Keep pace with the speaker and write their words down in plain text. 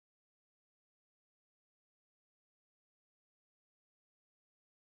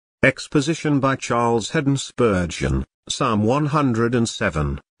Exposition by Charles Haddon Spurgeon, Psalm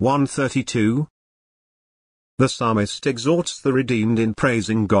 107, 132. The psalmist exhorts the redeemed in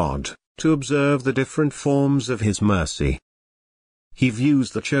praising God, to observe the different forms of His mercy. He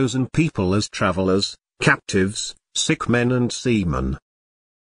views the chosen people as travelers, captives, sick men and seamen.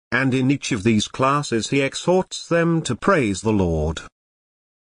 And in each of these classes he exhorts them to praise the Lord.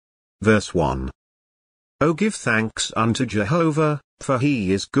 Verse 1. O give thanks unto Jehovah, for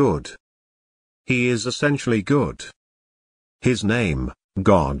He is good. He is essentially good. His name,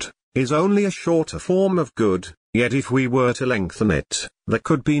 God, is only a shorter form of good, yet if we were to lengthen it, there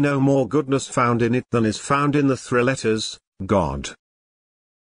could be no more goodness found in it than is found in the three letters, God.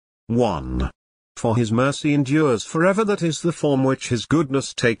 1. For His mercy endures forever. That is the form which His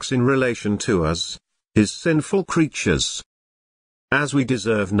goodness takes in relation to us, His sinful creatures. As we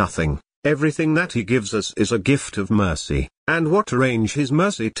deserve nothing, everything that He gives us is a gift of mercy, and what range His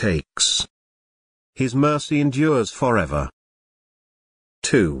mercy takes. His mercy endures forever.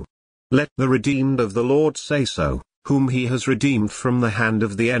 2. Let the redeemed of the Lord say so, whom He has redeemed from the hand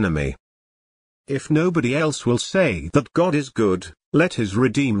of the enemy. If nobody else will say that God is good, let His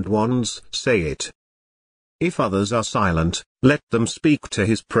redeemed ones say it. If others are silent, let them speak to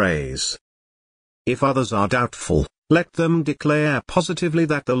His praise. If others are doubtful, let them declare positively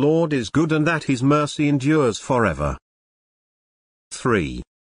that the Lord is good and that His mercy endures forever. 3.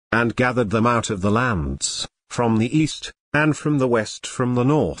 And gathered them out of the lands, from the east, and from the west, from the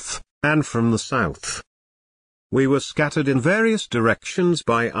north, and from the south. We were scattered in various directions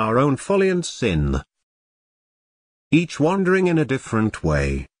by our own folly and sin, each wandering in a different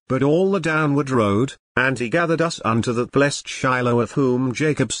way, but all the downward road, and He gathered us unto that blessed Shiloh, of whom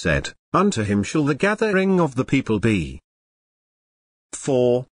Jacob said, Unto Him shall the gathering of the people be.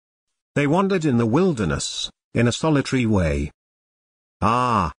 4. They wandered in the wilderness, in a solitary way.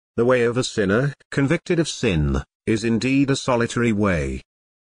 Ah, the way of a sinner, convicted of sin, is indeed a solitary way.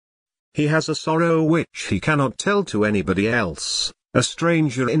 He has a sorrow which he cannot tell to anybody else, a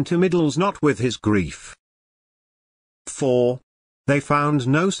stranger intermeddles not with his grief. 4. They found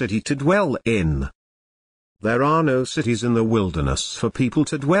no city to dwell in. There are no cities in the wilderness for people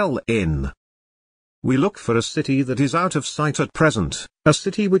to dwell in. We look for a city that is out of sight at present, a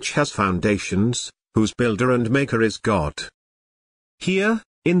city which has foundations, whose builder and maker is God. Here,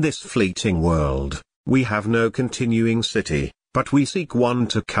 in this fleeting world, we have no continuing city, but we seek one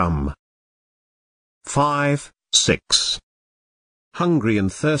to come. 5, 6. Hungry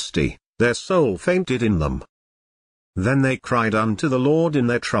and thirsty, their soul fainted in them. Then they cried unto the Lord in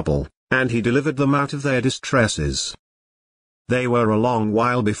their trouble, and He delivered them out of their distresses. They were a long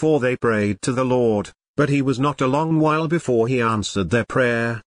while before they prayed to the Lord, but He was not a long while before He answered their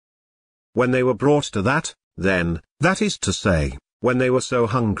prayer. When they were brought to that, then, that is to say, when they were so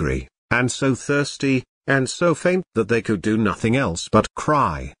hungry, and so thirsty, and so faint that they could do nothing else but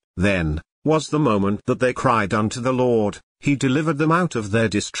cry, then was the moment that they cried unto the Lord. He delivered them out of their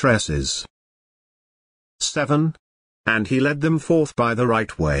distresses. 7. And He led them forth by the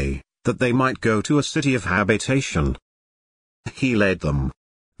right way, that they might go to a city of habitation. He led them,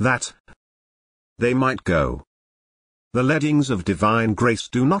 that they might go. The leadings of divine grace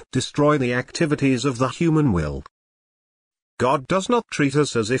do not destroy the activities of the human will. God does not treat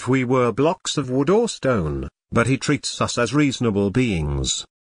us as if we were blocks of wood or stone, but He treats us as reasonable beings.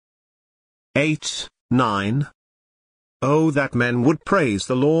 8, 9. Oh, that men would praise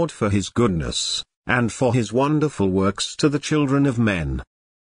the Lord for His goodness, and for His wonderful works to the children of men.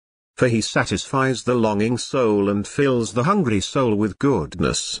 For He satisfies the longing soul and fills the hungry soul with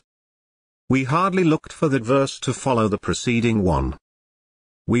goodness. We hardly looked for that verse to follow the preceding one.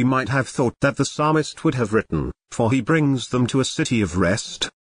 We might have thought that the psalmist would have written, for He brings them to a city of rest.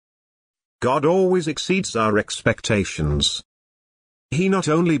 God always exceeds our expectations. He not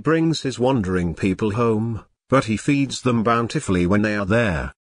only brings His wandering people home, but He feeds them bountifully when they are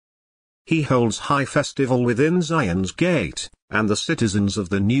there. He holds high festival within Zion's gate, and the citizens of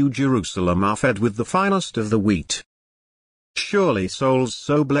the New Jerusalem are fed with the finest of the wheat. Surely souls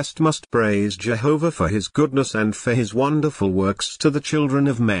so blessed must praise Jehovah for His goodness and for His wonderful works to the children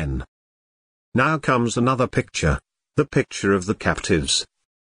of men. Now comes another picture, the picture of the captives.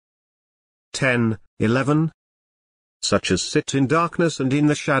 10, 11. Such as sit in darkness and in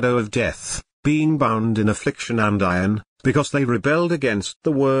the shadow of death, being bound in affliction and iron, because they rebelled against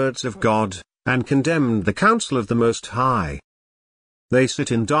the words of God, and condemned the counsel of the Most High. They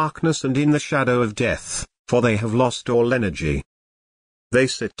sit in darkness and in the shadow of death, for they have lost all energy. They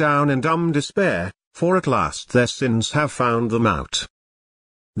sit down in dumb despair, for at last their sins have found them out.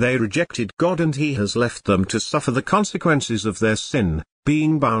 They rejected God, and he has left them to suffer the consequences of their sin,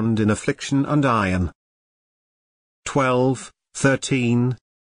 being bound in affliction and iron. 12:13.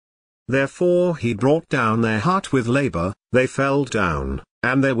 Therefore he brought down their heart with labor, they fell down,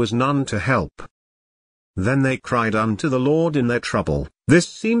 and there was none to help. Then they cried unto the Lord in their trouble. This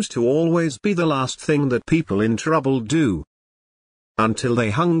seems to always be the last thing that people in trouble do. Until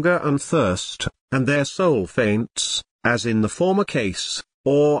they hunger and thirst, and their soul faints, as in the former case,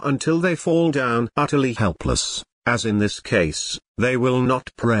 or until they fall down utterly helpless, as in this case, they will not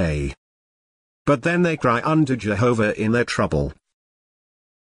pray. But then they cry unto Jehovah in their trouble.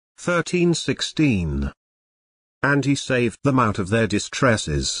 13:16. And he saved them out of their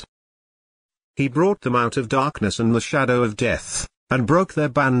distresses. He brought them out of darkness and the shadow of death, and broke their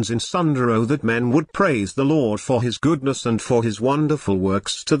bands in sunder. Oh, that men would praise the Lord for his goodness and for his wonderful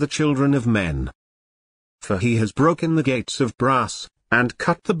works to the children of men. For he has broken the gates of brass, and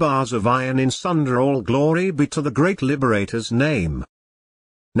cut the bars of iron in sunder. All glory be to the great Liberator's name.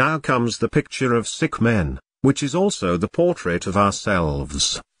 Now comes the picture of sick men, which is also the portrait of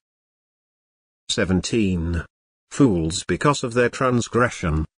ourselves. 17. Fools, because of their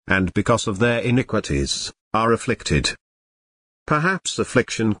transgression, and because of their iniquities, are afflicted. Perhaps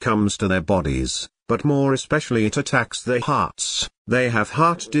affliction comes to their bodies, but more especially it attacks their hearts. They have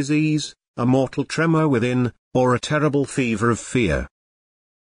heart disease, a mortal tremor within, or a terrible fever of fear.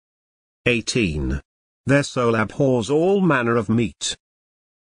 18. Their soul abhors all manner of meat.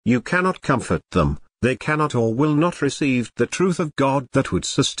 You cannot comfort them, they cannot or will not receive the truth of God that would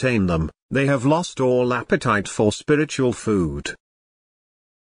sustain them. They have lost all appetite for spiritual food.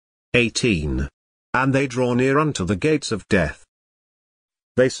 18. And they draw near unto the gates of death.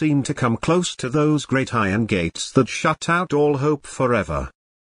 They seem to come close to those great iron gates that shut out all hope forever.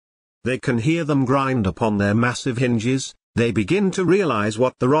 They can hear them grind upon their massive hinges. They begin to realize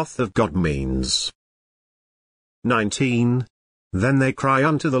what the wrath of God means. 19. Then they cry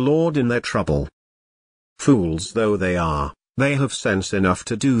unto the Lord in their trouble. Fools though they are, they have sense enough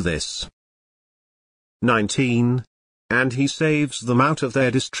to do this. 19. And he saves them out of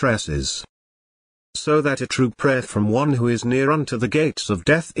their distresses. So that a true prayer from one who is near unto the gates of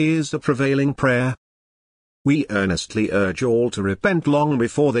death is a prevailing prayer. We earnestly urge all to repent long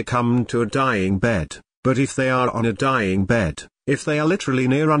before they come to a dying bed, but if they are on a dying bed, if they are literally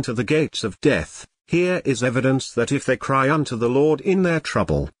near unto the gates of death, here is evidence that if they cry unto the Lord in their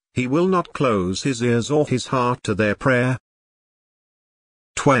trouble, he will not close his ears or his heart to their prayer.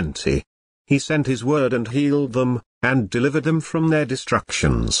 20. He sent his word and healed them, and delivered them from their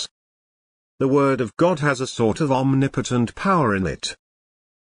destructions. The word of God has a sort of omnipotent power in it.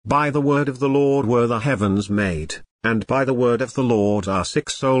 By the word of the Lord were the heavens made, and by the word of the Lord are sick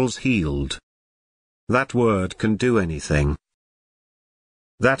souls healed. That word can do anything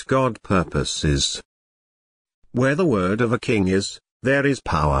that God purposes. Where the word of a king is, there is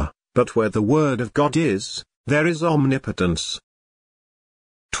power, but where the word of God is, there is omnipotence.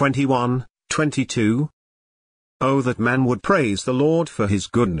 21:22. Oh, that man would praise the Lord for his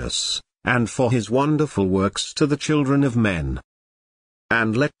goodness, and for his wonderful works to the children of men.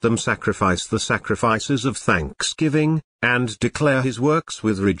 And let them sacrifice the sacrifices of thanksgiving, and declare his works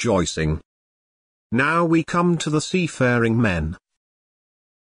with rejoicing. Now we come to the seafaring men.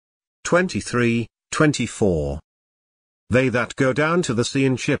 23:24. They that go down to the sea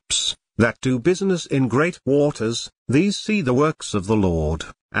in ships, that do business in great waters, these see the works of the Lord,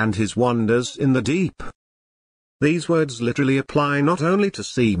 and his wonders in the deep. These words literally apply not only to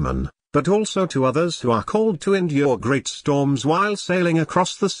seamen, but also to others who are called to endure great storms while sailing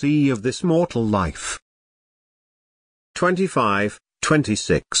across the sea of this mortal life.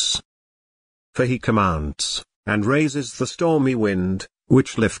 25:26. For he commands, and raises the stormy wind,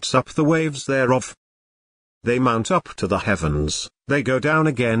 which lifts up the waves thereof. They mount up to the heavens, they go down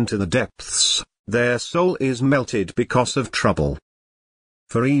again to the depths, their soul is melted because of trouble.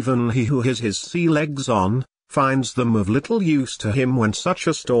 For even he who has his sea legs on, finds them of little use to him when such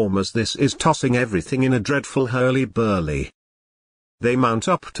a storm as this is tossing everything in a dreadful hurly-burly. They mount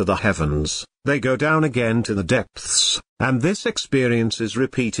up to the heavens, they go down again to the depths, and this experience is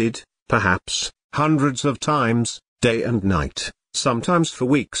repeated, perhaps, hundreds of times, day and night, sometimes for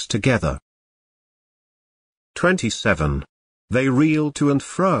weeks together. 27. They reel to and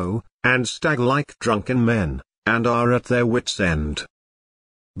fro, and stagger like drunken men, and are at their wits' end.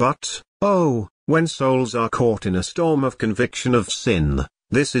 But, oh, when souls are caught in a storm of conviction of sin,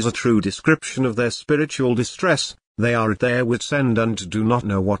 this is a true description of their spiritual distress. They are at their wits' end and do not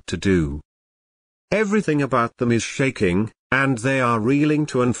know what to do. Everything about them is shaking, and they are reeling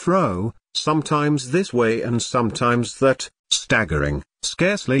to and fro, sometimes this way and sometimes that, staggering,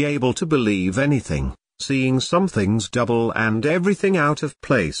 scarcely able to believe anything, seeing some things double and everything out of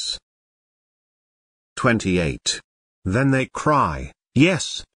place. 28. Then they cry,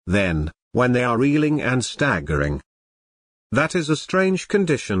 yes, then, when they are reeling and staggering. That is a strange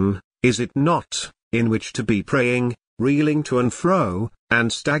condition, is it not, in which to be praying, reeling to and fro,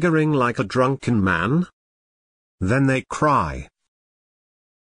 and staggering like a drunken man? Then they cry.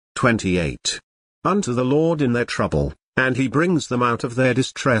 28. Unto the Lord in their trouble, and he brings them out of their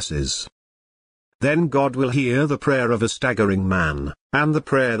distresses. Then God will hear the prayer of a staggering man, and the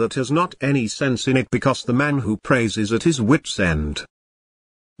prayer that has not any sense in it, because the man who prays is at his wit's end.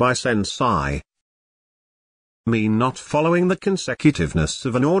 By sense I mean not following the consecutiveness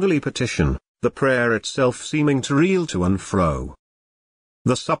of an orderly petition, the prayer itself seeming to reel to and fro.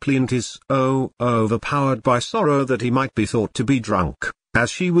 The suppliant is so overpowered by sorrow that he might be thought to be drunk,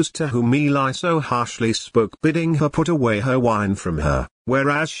 as she was to whom Eli so harshly spoke, bidding her put away her wine from her,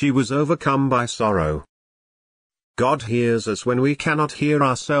 whereas she was overcome by sorrow. God hears us when we cannot hear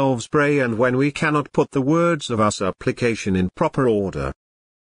ourselves pray, and when we cannot put the words of our supplication in proper order.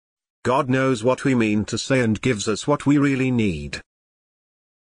 God knows what we mean to say and gives us what we really need.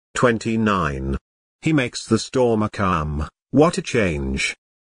 29. He makes the storm a calm. What a change!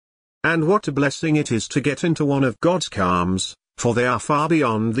 And what a blessing it is to get into one of God's calms, for they are far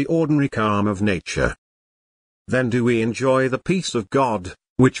beyond the ordinary calm of nature. Then do we enjoy the peace of God,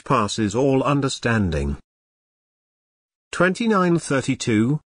 which passes all understanding.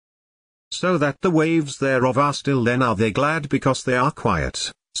 29:32. So that the waves thereof are still, then are they glad because they are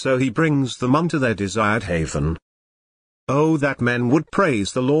quiet, so he brings them unto their desired haven. Oh, that men would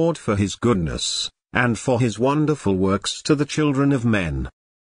praise the Lord for his goodness, and for his wonderful works to the children of men.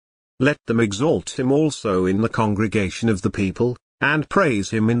 Let them exalt him also in the congregation of the people, and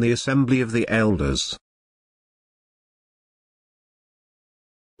praise him in the assembly of the elders.